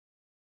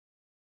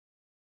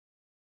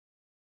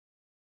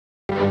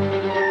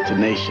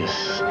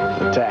tenacious,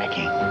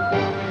 attacking,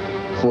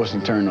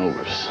 forcing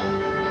turnovers.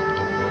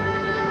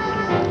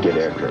 Get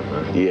after him,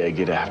 huh? Yeah,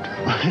 get after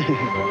him.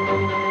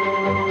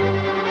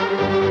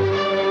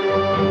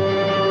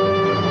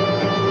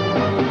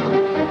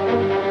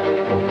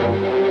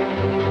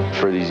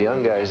 For these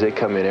young guys, they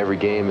come in every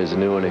game as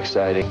new and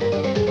exciting.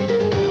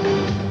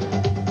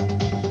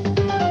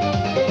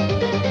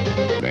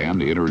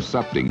 And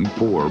intercepting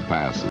 4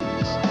 passes.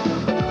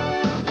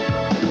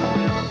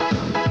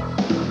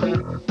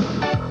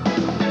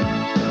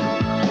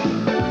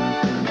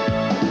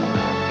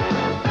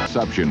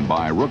 Interception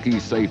by rookie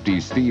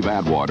safety Steve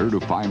Atwater to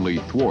finally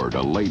thwart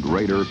a late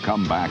Raider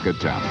comeback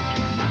attempt.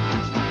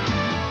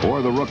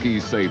 For the rookie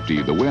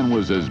safety, the win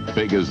was as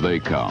big as they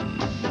come.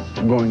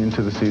 Going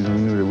into the season,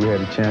 we knew that we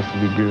had a chance to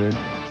be good.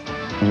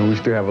 You know, we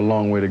still have a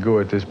long way to go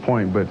at this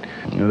point, but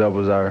you know, that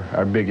was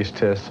our biggest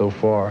test so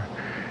far.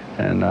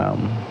 And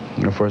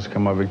you know, for us to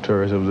come out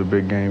victorious, it was a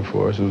big game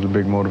for us. It was a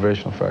big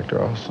motivational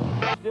factor also.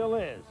 Still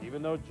is,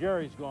 even though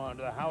Jerry's gone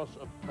to the house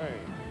of pain.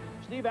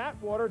 Steve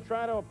Atwater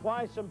trying to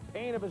apply some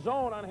pain of his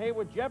own on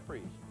Haywood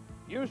Jeffries.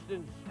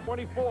 Houston's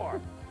 24.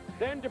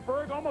 Then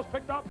DeBerg almost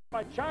picked up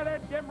by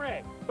Charlotte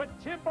Demre. But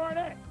Tim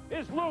Barnett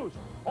is loose.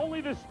 Only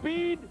the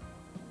speed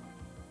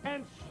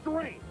and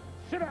strength.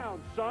 Sit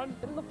down, son.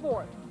 In the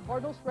 4th,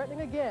 Cardinals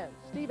threatening again.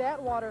 Steve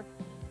Atwater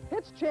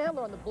hits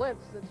Chandler on the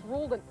blitz. It's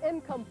ruled an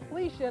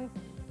incompletion.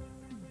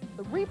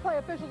 The replay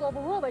officials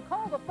overrule. They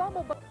call the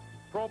fumble. But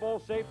Pro Bowl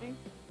safety,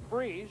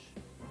 Freeze.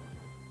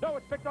 No,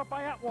 it's picked up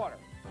by Atwater.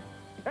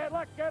 Hey,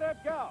 look at it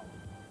go.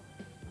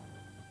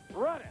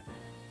 Running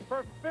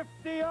for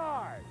 50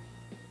 yards.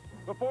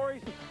 Before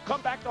he's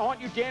come back to haunt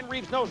you, Dan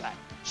Reeves knows that.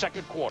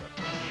 Second quarter.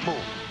 Boom.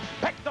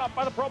 Picked up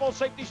by the Pro Bowl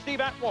safety,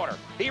 Steve Atwater.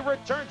 He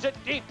returns it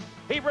deep.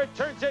 He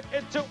returns it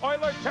into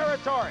Oiler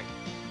territory.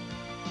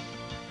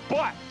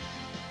 But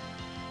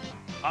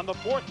on the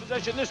 4th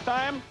possession this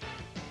time,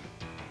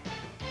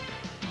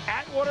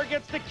 Atwater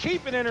gets to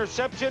keep an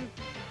interception.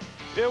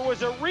 It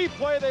was a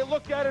replay. They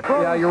looked at it.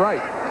 Yeah, you're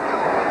right.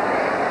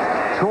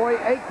 Troy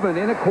Aikman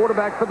in at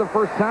quarterback for the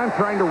first time,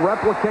 trying to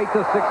replicate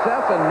the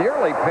success, and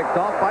nearly picked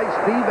off by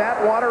Steve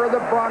Atwater of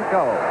the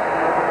Broncos.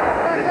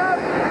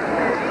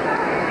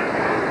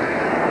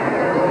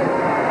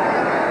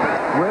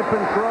 Whip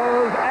and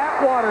throws.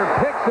 Atwater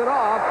picks it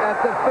off at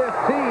the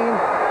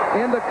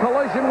 15 in the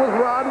collision with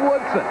Rod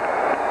Woodson.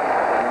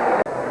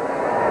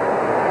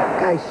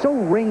 Guy's so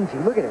rangy.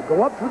 Look at it.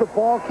 Go up through the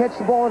ball, catch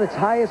the ball at its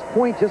highest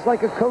point, just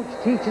like a coach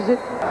teaches it.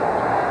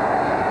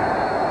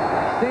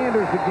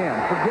 Sanders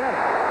again. Forget it.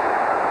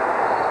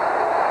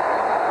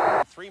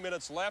 3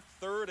 minutes left,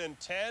 3rd and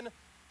 10.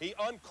 He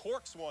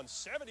uncorks one,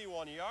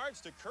 71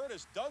 yards to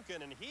Curtis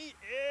Duncan, and he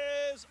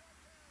is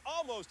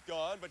almost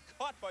gone, but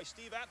caught by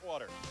Steve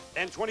Atwater.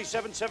 And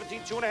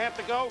 27-17, 2.5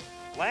 to go.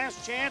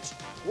 Last chance.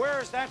 Where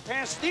is that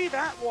pass? Steve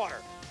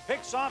Atwater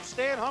picks off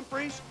Stan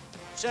Humphries.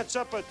 Sets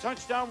up a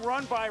touchdown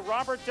run by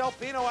Robert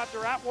Delpino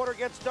after Atwater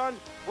gets done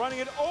running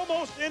it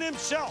almost in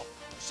himself.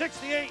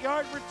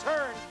 68-yard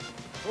return.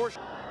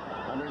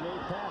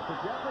 Underneath pass to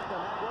Jefferson.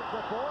 That worked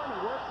before and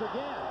it works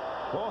again.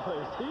 Boy,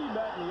 is he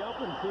met in the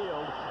open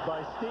field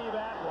by Steve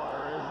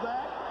Atwater. Is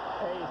that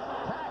a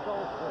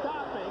tackle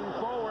stopping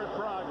forward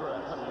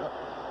progress?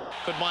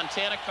 Could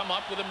Montana come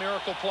up with a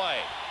miracle play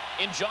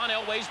in John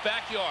Elway's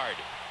backyard?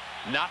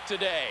 Not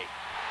today.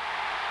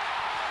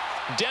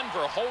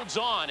 Denver holds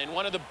on in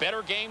one of the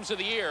better games of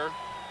the year.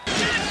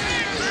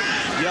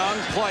 Young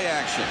play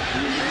action.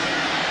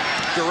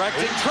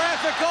 Directing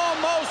traffic,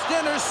 almost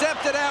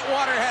intercepted.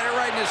 Atwater had it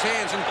right in his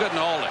hands and couldn't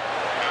hold it.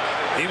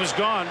 He was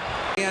gone.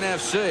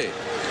 NFC.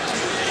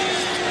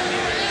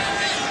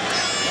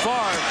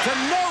 Far to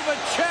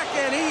Novacek,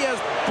 and he is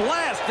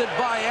blasted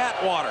by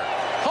Atwater.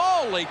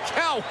 Holy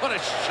cow, what a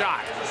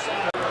shot.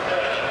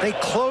 They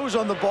close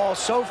on the ball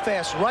so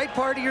fast. Right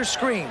part of your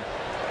screen.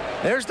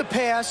 There's the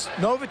pass.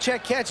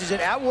 Novacek catches it.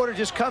 Atwater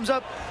just comes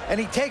up, and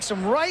he takes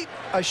him right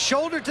a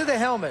shoulder to the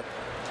helmet.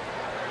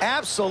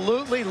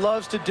 Absolutely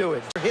loves to do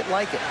it. Hit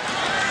like it.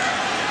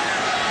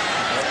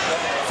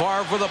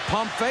 Favre with a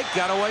pump fake,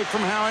 got away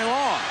from Howie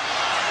Long.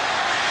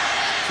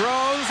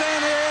 Throws,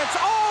 and it's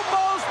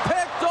almost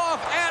picked off.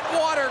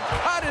 Atwater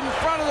cut in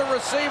front of the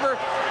receiver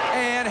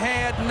and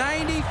had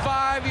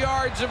 95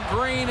 yards of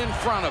green in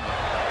front of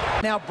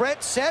him. Now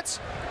Brett sets,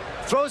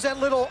 throws that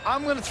little,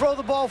 I'm going to throw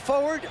the ball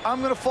forward, I'm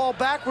going to fall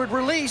backward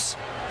release,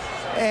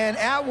 and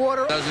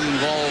Atwater doesn't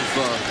involve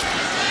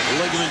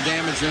ligament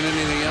damage and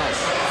anything else.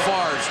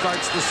 Favre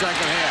starts the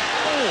second half.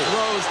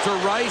 Throws to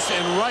Rice,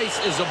 and Rice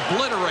is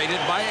obliterated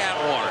by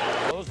Atwater.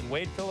 And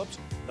Wade Phillips,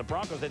 the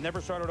Broncos, they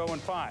never started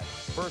 0-5.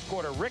 First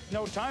quarter, Rick,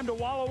 no time to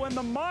wallow in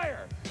the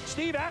mire.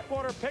 Steve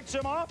Atwater picks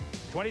him off.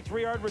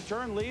 23-yard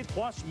return lead,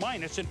 plus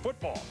minus in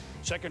football.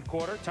 Second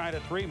quarter, tied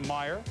at 3,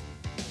 Meyer.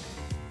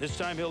 This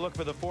time he'll look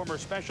for the former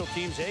special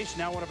teams ace,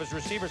 now one of his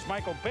receivers,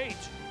 Michael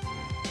Bates.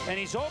 And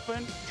he's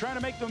open, trying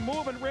to make the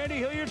move, and Randy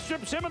Hilliard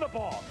strips him of the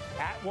ball.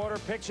 Atwater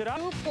picks it up.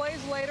 2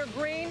 plays later,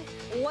 Green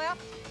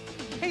left.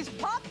 He's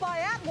popped by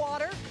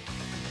Atwater.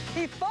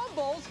 He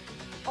fumbles.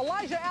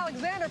 Elijah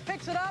Alexander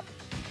picks it up.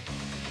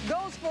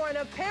 goes for an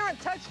apparent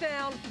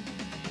touchdown.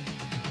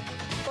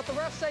 But the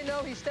refs say no,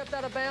 he stepped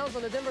out of bounds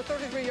on the Denver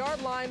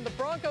 33-yard line. The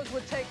Broncos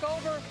would take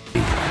over.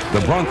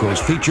 The Broncos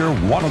feature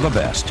one of the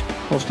best.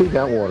 Well, Steve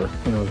Atwater,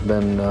 has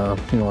been,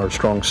 our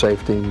strong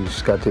safety.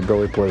 He's got the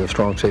ability to play the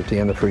strong safety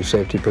and the free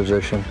safety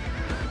position.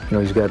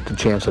 He's got the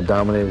chance to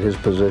dominate his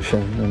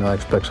position, I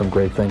expect some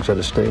great things out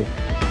of State.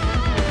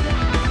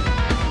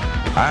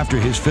 After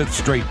his 5th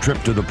straight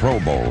trip to the Pro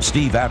Bowl,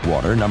 Steve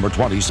Atwater, number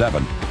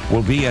 27,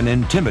 will be an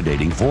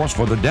intimidating force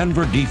for the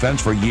Denver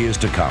defense for years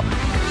to come.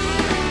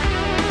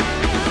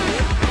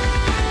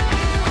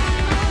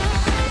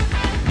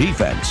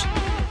 Defense.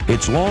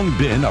 It's long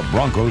been a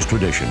Broncos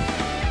tradition,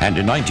 and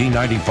in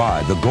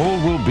 1995, the goal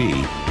will be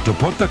to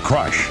put the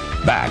crush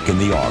back in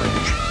the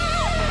orange.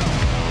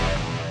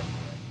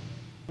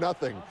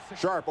 Nothing.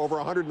 Sharp over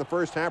 100 in the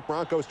first half.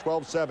 Broncos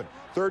 12-7.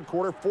 Third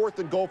quarter, 4th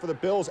and goal for the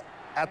Bills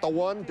at the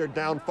 1. They're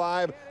down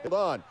 5. Hold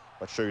on.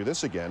 Let's show you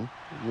this again.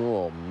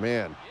 Oh,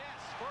 man.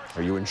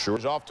 Are you insured?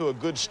 He's off to a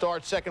good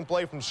start. Second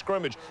play from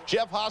scrimmage.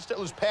 Jeff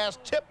Hostetler's pass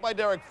tipped by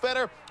Derek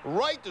Fetter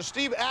right to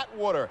Steve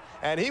Atwater,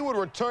 and he would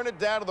return it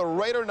down to the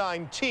Raider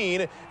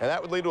 19, and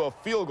that would lead to a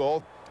field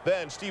goal.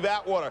 Then Steve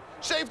Atwater,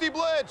 safety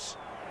blitz,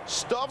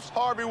 stuffs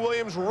Harvey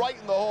Williams right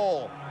in the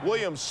hole.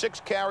 Williams,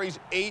 6 carries,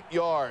 8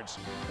 yards.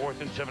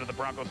 4th and 7 at the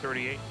Bronco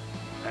 38.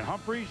 And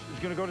Humphreys is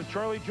going to go to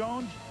Charlie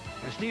Jones.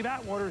 And Steve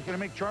Atwater is going to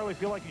make Charlie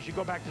feel like he should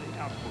go back to the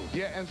announce booth.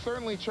 Yeah, and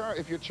certainly,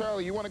 if you're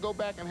Charlie, you want to go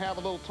back and have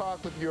a little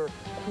talk with your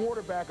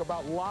quarterback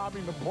about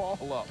lobbing the ball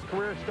up.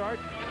 Career start,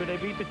 could they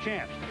beat the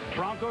champs?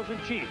 Broncos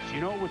and Chiefs.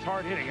 It was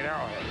hard hitting at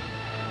Arrowhead.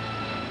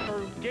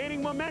 They're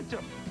gaining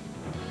momentum.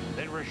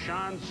 Then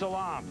Rashaan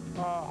Salam.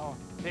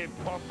 He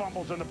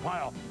fumbles in the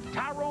pile.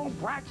 Tyrone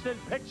Braxton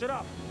picks it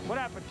up. What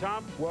happened,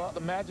 Tom? Well,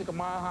 the magic of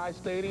Mile High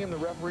Stadium, the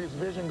referee's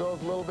vision goes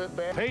a little bit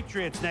bad.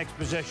 Patriots next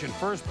possession.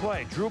 First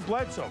play. Drew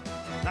Bledsoe.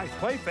 Nice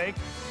play fake.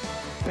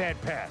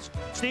 Bad pass.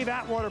 Steve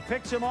Atwater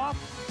picks him off,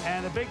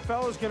 and the big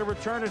fella's going to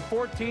return at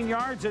 14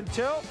 yards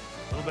until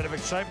a little bit of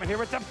excitement here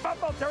with the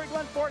fumble. Terry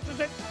Glenn forces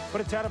it, but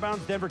it's out of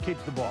bounds. Denver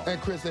keeps the ball.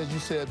 And Chris, as you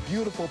said,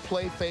 beautiful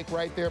play fake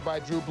right there by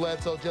Drew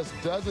Bledsoe. Just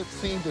doesn't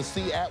seem to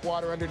see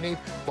Atwater underneath.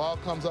 Ball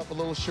comes up a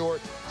little short.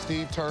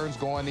 Steve turns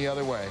going the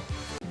other way.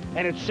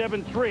 And it's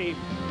 7-3.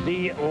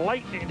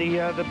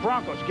 The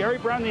Broncos. Gary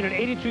Brown needed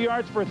 82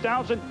 yards for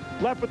 1,000.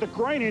 Left with a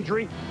groin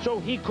injury, so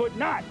he could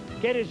not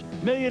get his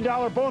 $1 million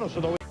bonus.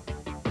 Although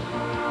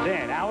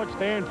then Alex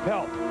Van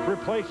Pelt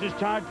replaces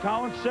Todd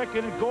Collins.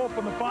 2nd and goal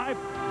from the 5.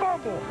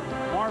 Fumble.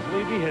 Marv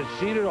Levy has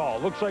seen it all.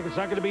 Looks like it's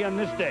not going to be on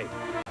this day.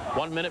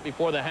 1 minute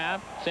before the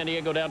half, San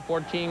Diego down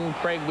 14.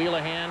 Craig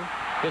Wheelahan,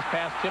 his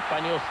pass tipped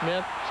by Neil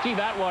Smith. Steve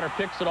Atwater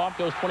picks it off,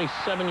 goes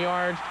 27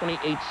 yards,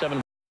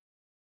 28-7.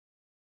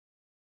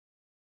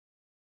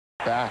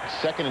 Back,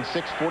 2nd and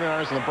 6,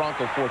 49ers in the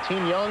Bronco.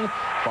 14 Young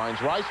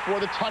finds Rice for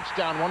the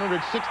touchdown.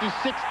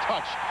 166th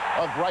touch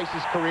of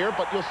Rice's career,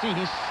 but you'll see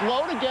he's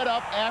slow to get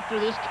up after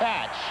this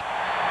catch.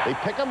 They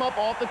pick him up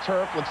off the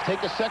turf. Let's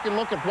take a second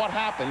look at what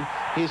happened.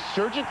 His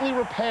surgically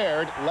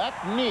repaired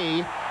left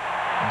knee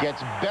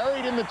gets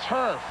buried in the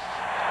turf.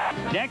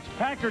 Next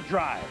Packer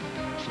drive.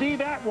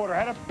 Steve Atwater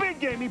had a big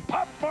game. He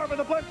popped far with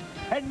the blitz,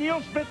 and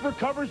Neil Smith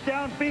recovers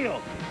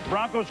downfield.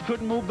 Broncos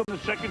couldn't move them in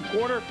the second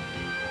quarter.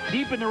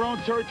 Deep in their own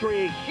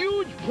territory, a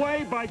huge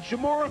play by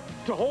Chamora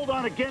to hold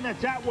on again.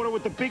 That's Atwater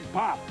with the big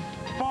pop.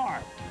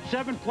 Favre,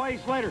 7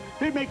 plays later,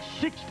 they make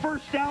 6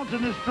 first downs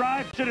in this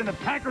drive, and the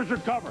Packers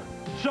recover.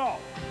 So,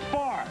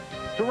 Favre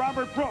to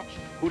Robert Brooks,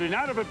 who did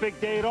not have a big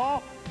day at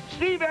all.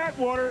 Steve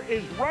Atwater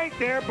is right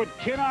there, but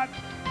cannot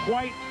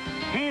quite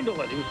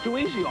handle it. It was too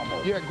easy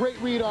almost. Yeah, great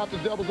read off the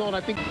double zone,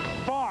 I think.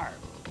 Favre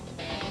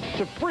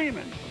to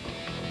Freeman.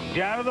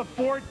 Down to the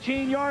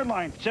 14-yard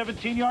line,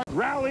 17-yard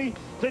rally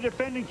to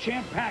defending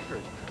champ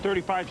Packers.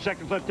 35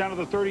 seconds left down to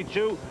the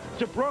 32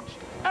 to Brooks.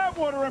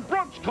 Atwater and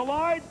Brooks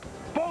collide.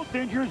 Both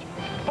injuries.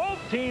 Both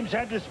teams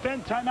had to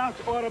spend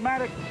timeouts,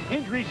 automatic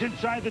injuries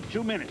inside the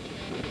 2 minutes.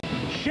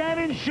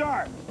 Shannon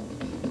Sharp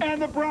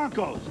and the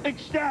Broncos,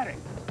 ecstatic.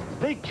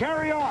 They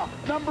carry off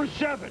number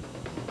 7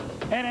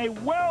 and a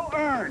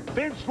well-earned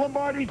Vince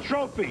Lombardi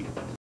trophy